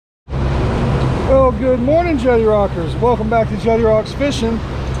Well, good morning, Jetty Rockers. Welcome back to Jetty Rocks Fishing.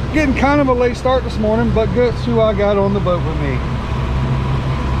 Getting kind of a late start this morning, but guess who I got on the boat with me?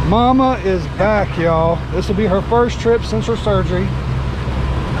 Mama is back, y'all. This will be her first trip since her surgery.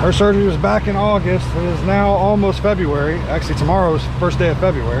 Her surgery was back in August. It is now almost February. Actually, tomorrow's the first day of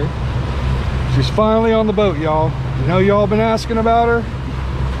February. She's finally on the boat, y'all. You know, y'all been asking about her.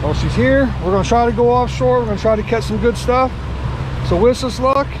 Well, she's here. We're gonna try to go offshore. We're gonna try to catch some good stuff. So wish us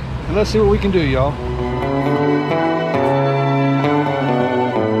luck, and let's see what we can do, y'all.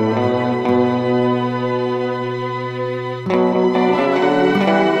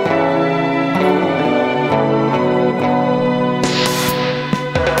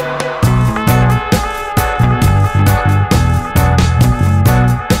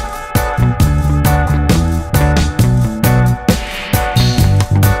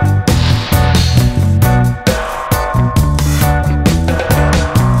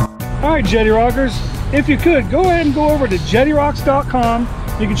 Jetty Rockers, if you could go ahead and go over to jettyrocks.com.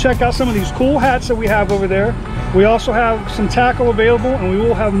 You can check out some of these cool hats that we have over there. We also have some tackle available, and we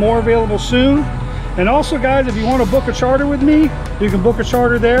will have more available soon. And also, guys, if you want to book a charter with me, you can book a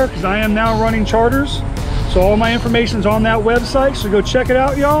charter there, because I am now running charters. So all my information is on that website, so go check it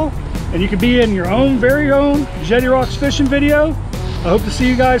out, y'all. And you can be in your own very own Jetty Rocks fishing video. I hope to see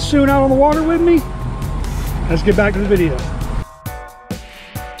you guys soon out on the water with me. Let's get back to the video.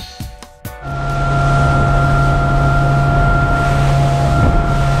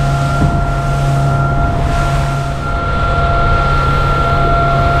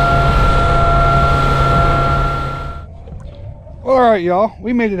 Alright, y'all,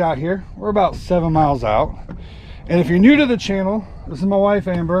 we made it out here. We're about 7 miles out. And if you're new to the channel, this is my wife,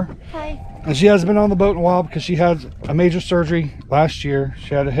 Amber. Hi. And she hasn't been on the boat in a while because she had a major surgery last year.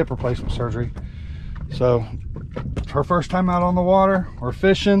 She had a hip replacement surgery. So, it's her first time out on the water. We're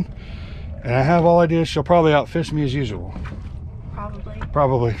fishing. And I have all ideas she'll probably outfish me as usual.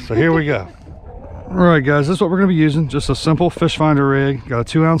 Probably. So here we go. Alright, guys, this is what we're going to be using. Just a simple fish finder rig. Got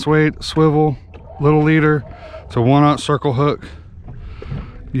a 2-ounce weight, swivel, little leader. It's a 1-aught circle hook.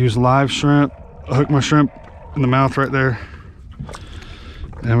 Use live shrimp. I hook my shrimp in the mouth right there.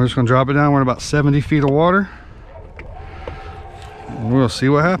 And we're just gonna drop it down. We're at about 70 feet of water. And we'll see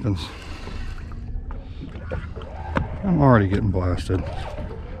what happens. I'm already getting blasted.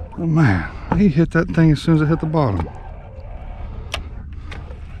 Oh man, he hit that thing as soon as it hit the bottom.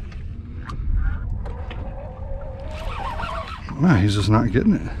 Man, he's just not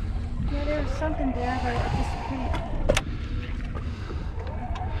getting it. Yeah, there was something there, but it just couldn't.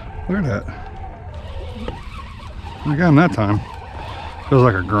 Look at that. I got him that time. Feels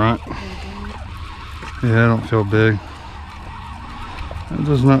like a grunt. Yeah, I don't feel big. It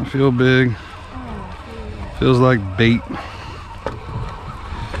does not feel big. Feels like bait.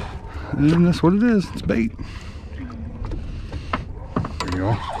 And that's what it is. It's bait. There you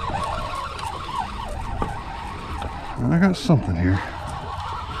go. I got something here.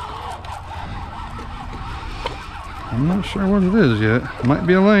 I'm not sure what it is yet. It might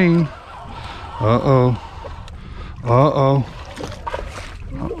be a lane. Uh-oh. Uh-oh.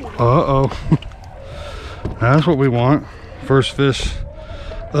 Uh-oh. That's what we want. First fish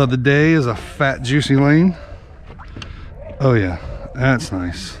of the day is a fat, juicy lane. Oh yeah, that's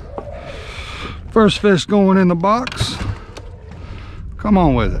nice. First fish going in the box. Come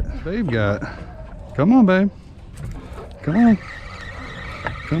on with it. Babe got. Come on, babe. Come on.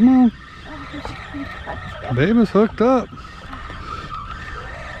 Come on. Babe is hooked up.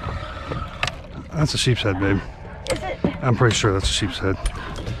 That's a sheep's head, babe. Is it? I'm pretty sure that's a sheep's head.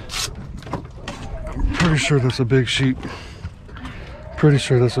 I'm pretty sure that's a big sheep. Pretty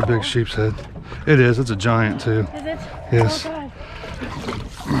sure that's a big sheep's head. It is. It's a giant too. Is it? Yes. Oh,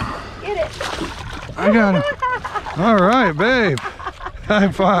 God. Get it. I got it. All right, babe. High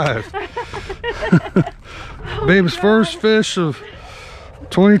five. Babe's first fish of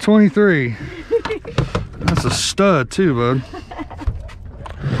 2023. That's a stud too, bud.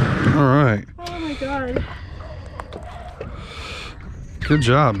 All right. Oh my God. Good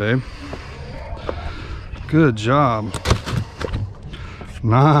job, babe. Good job.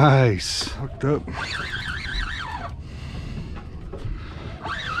 Nice. Hooked up.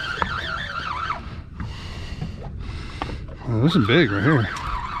 Oh, this is big right here.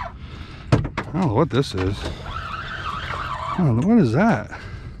 I don't know what this is. I don't know. What is that?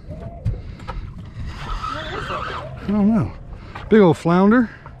 I don't know. Big old flounder.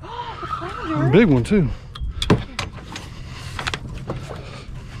 Flounder? A big one too.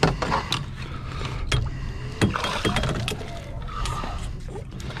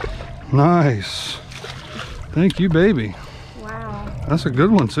 Nice. Thank you, baby. Wow. That's a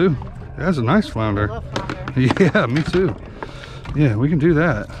good one too. That's a nice flounder. I love flounder. Yeah, me too. Yeah, we can do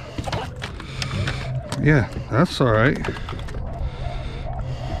that. Yeah, that's all right.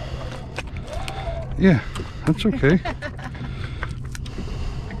 Yeah, that's okay.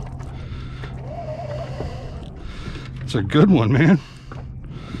 It's a good one, man.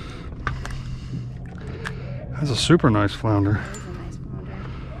 That's a super nice flounder. That is a nice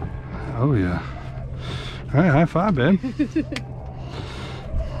flounder. Oh yeah. All right, high five, babe.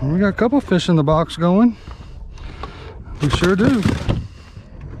 We got a couple fish in the box going. We sure do.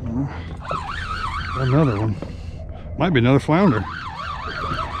 Another one. Might be another flounder.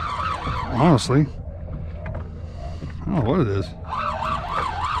 Honestly. I don't know what it is.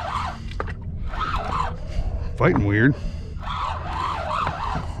 Fighting weird.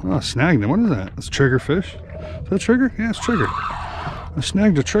 Oh, I snagged him. What is that? That's triggerfish. Is that trigger? Yeah, it's trigger. I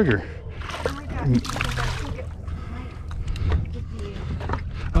snagged a trigger. Oh my gosh.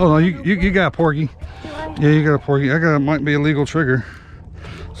 Oh no, you got a porgy. Yeah, you got a porgy. I got might be a legal trigger.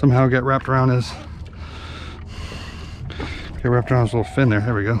 Somehow get wrapped around his little fin there.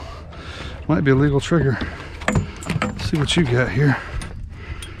 There we go. Might be a legal trigger. Let's see what you got here.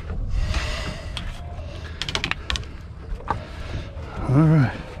 All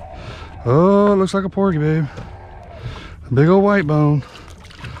right. Oh, it looks like a porgy, babe. A big old white bone.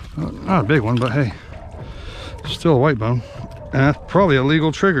 Not a big one, but hey, still a white bone. And that's probably a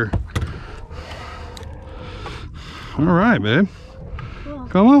legal trigger. All right, babe. Cool.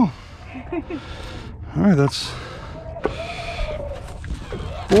 Come on. All right, that's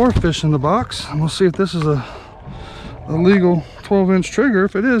 4 fish in the box. And we'll see if this is a legal 12-inch trigger.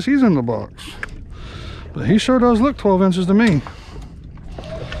 If it is, he's in the box. But he sure does look 12 inches to me.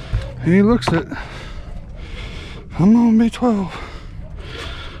 He looks it. I'm gonna be 12.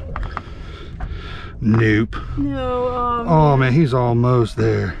 Nope. No. Oh man, he's almost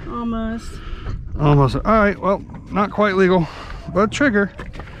there. Almost. Almost. All right, well, not quite legal, but trigger.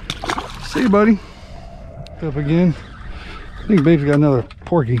 See you, buddy. Up again. I think babe's got another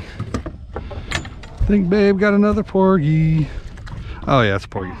porgy. I think babe got another porgy. Oh yeah, it's a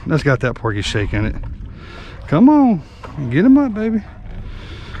porgy. That's got that porgy shake in it. Come on, get him up, baby.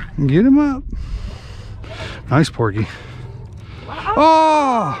 Get him up. Nice porgy.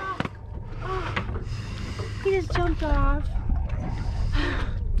 Oh! He just jumped off.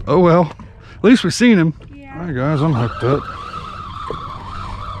 Oh well, at least we've seen him. Yeah. All right guys, I'm hooked up.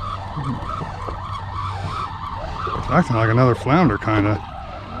 It's acting like another flounder kind of.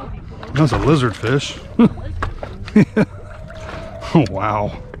 That's a lizard fish. Oh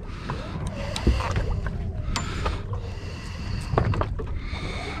wow.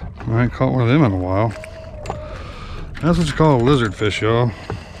 I ain't caught one of them in a while. That's what you call a lizard fish, y'all.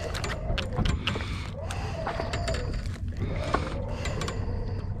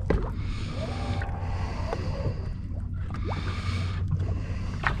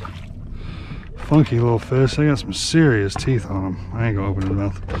 Funky little fish. They got some serious teeth on them. I ain't gonna open his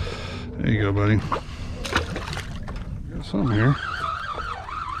mouth. There you go, buddy. Got something here.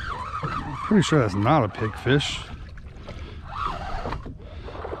 I'm pretty sure that's not a pigfish.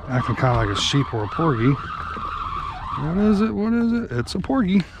 Acting kind of like a sheep or a porgy. What is it? What is it? It's a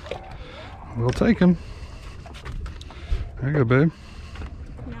porgy. We'll take him. There you go, babe.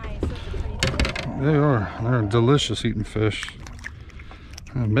 Nice. That's a pretty fish. They are. They're delicious eating fish.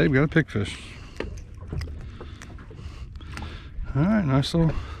 And babe got a pigfish. All right, nice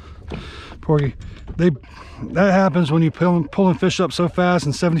little porgy. That happens when you pulling fish up so fast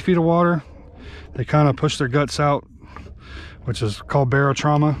in 70 feet of water. They kind of push their guts out, which is called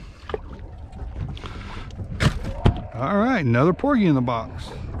barotrauma. All right, another porgy in the box.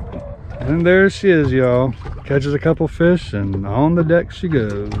 And there she is, y'all. Catches a couple fish and on the deck she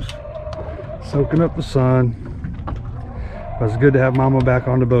goes. Soaking up the sun. But it's good to have mama back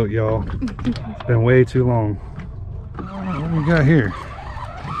on the boat, y'all. It's been way too long. What do we got here?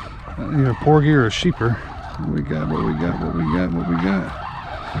 Either a porgy or a sheeper. What we got, what we got, what we got, what we got?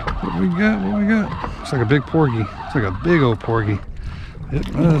 What we got, what we got? Looks like a big porgy. It's like a big old porgy. Yep,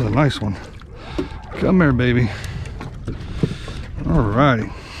 that is a nice one. Come here, baby.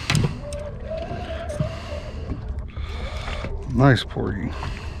 Alrighty. Nice porgy.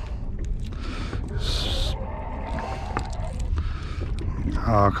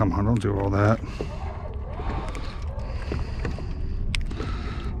 Oh, come on, don't do all that.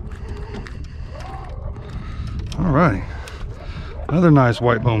 Alrighty. Another nice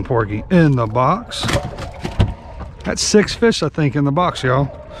white bone porgy in the box. That's 6 fish, I think, in the box, y'all.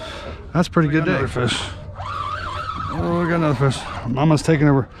 That's a pretty good day. Fish. Oh, we got another fish. Mama's taking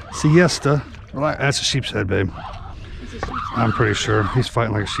over siesta. That's a sheep's head, babe. It's a sheep's I'm pretty sure. He's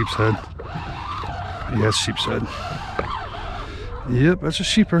fighting like a sheep's head. Yeah, it's sheep's head. Yep, that's a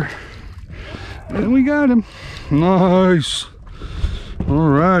sheeper. And we got him. Nice.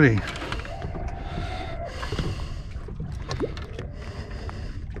 Alrighty.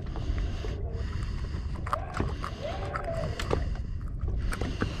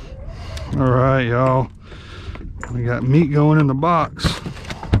 Alright, y'all. We got meat going in the box.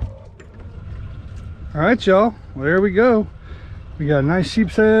 Alright, y'all. Well, there we go. We got a nice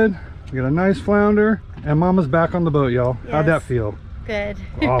sheep's head. We got a nice flounder. And Mama's back on the boat, y'all. Yes. How'd that feel? Good.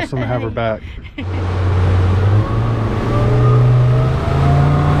 Awesome to have her back.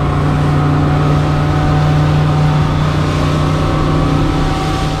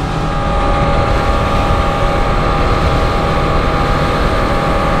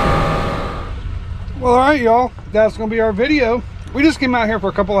 Well, all right, y'all. That's going to be our video. We just came out here for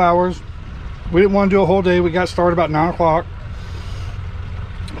a couple hours. We didn't want to do a whole day. We got started about 9 o'clock.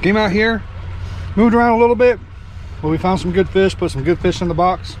 Came out here, moved around a little bit, but we found some good fish, put some good fish in the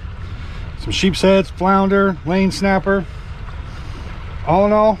box. Some sheep's heads, flounder, lane snapper. All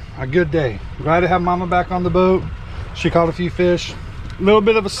in all, a good day. Glad to have Mama back on the boat. She caught a few fish. A little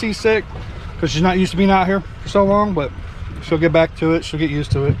bit of a seasick because she's not used to being out here for so long, but she'll get back to it. She'll get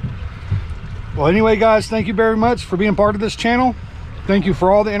used to it. Well, anyway, guys, thank you very much for being part of this channel. Thank you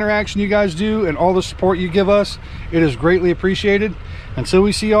for all the interaction you guys do and all the support you give us. It is greatly appreciated. Until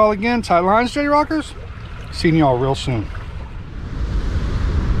we see y'all again, tight lines, Jetty Rockers. Seeing y'all real soon.